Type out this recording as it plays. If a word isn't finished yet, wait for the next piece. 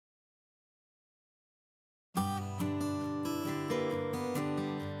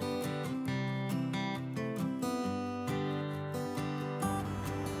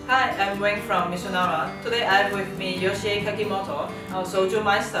Hi, I'm Wang from Mizunara. Today I have with me Yoshie Kakimoto, our soju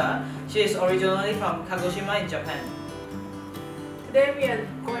meister. She is originally from Kagoshima in Japan. Today we are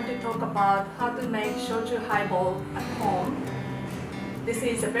going to talk about how to make Shochu Highball at home. This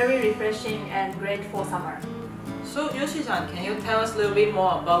is very refreshing and great for summer. So Yoshi-san, can you tell us a little bit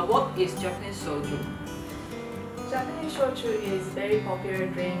more about what is Japanese soju? Japanese shochu is a very popular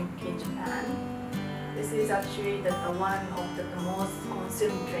drink in Japan. This is actually the one of the most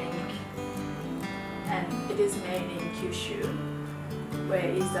consumed drink, and it is made in Kyushu, where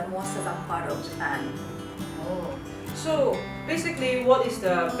it is the most southern part of Japan. Oh, so basically what is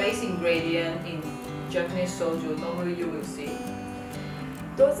the base ingredient in Japanese soju normally you will see?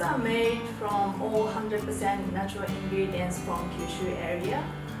 Those are made from all 100% natural ingredients from Kyushu area.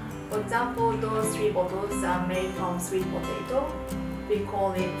 For example, those 3 bottles are made from sweet potato. We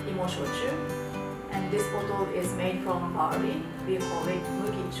call it imo shochu. And this bottle is made from barley. We call it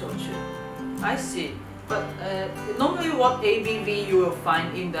mugi shochu. I see. But normally what ABV you will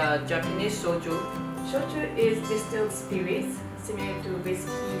find in the Japanese soju? Shochu is distilled spirits similar to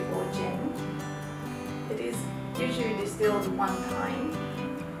whiskey or gin. It is usually distilled one time,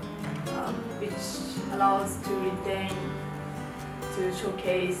 which allows to retain, to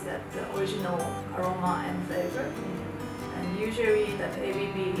showcase that the original aroma and flavor. And usually the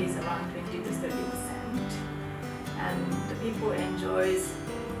ABV is around 20 to 30%. And the people enjoys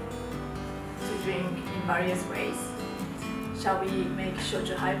to drink in various ways. Shall we make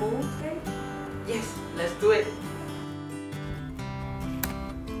Shochu Highball today? Yes, let's do it.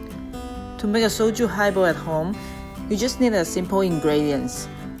 To make a soju highball at home, you just need a simple ingredients.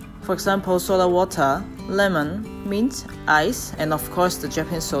 For example, soda water, lemon, mint, ice, and of course the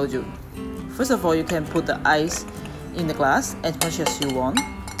Japanese soju. First of all, you can put the ice in the glass as much as you want.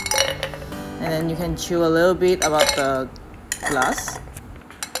 And then you can chew a little bit about the glass.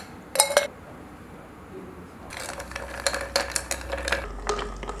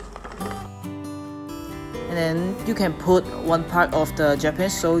 And then you can put 1 part of the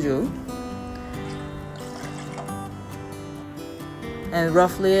Japanese soju and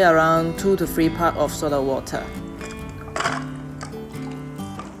roughly around 2 to 3 parts of soda water.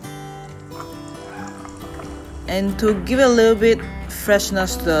 And to give a little bit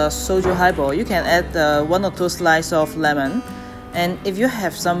freshness to the soju highball, you can add 1 or 2 slices of lemon. And if you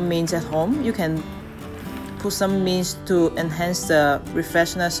have some mint at home, you can put some mint to enhance the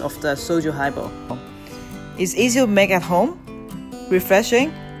refreshness of the soju highball. It's easy to make at home,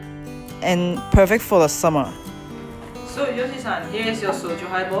 refreshing, and perfect for the summer. So Yoshi-san, here is your soju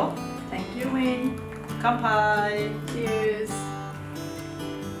highball. Thank you, Win. Kanpai! Cheers.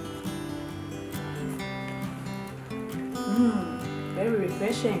 Very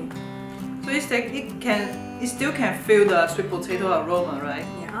refreshing. So it still can feel the sweet potato aroma, right?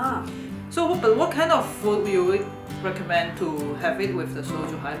 Yeah. So, but what kind of food you would recommend to have it with the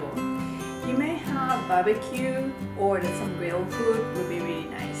soju highball? You may have barbecue or some grilled food would be really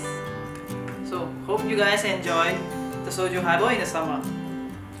nice. So, hope you guys enjoy the soju highball in the summer.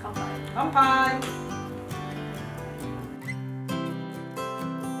 Kanpai. Kanpai!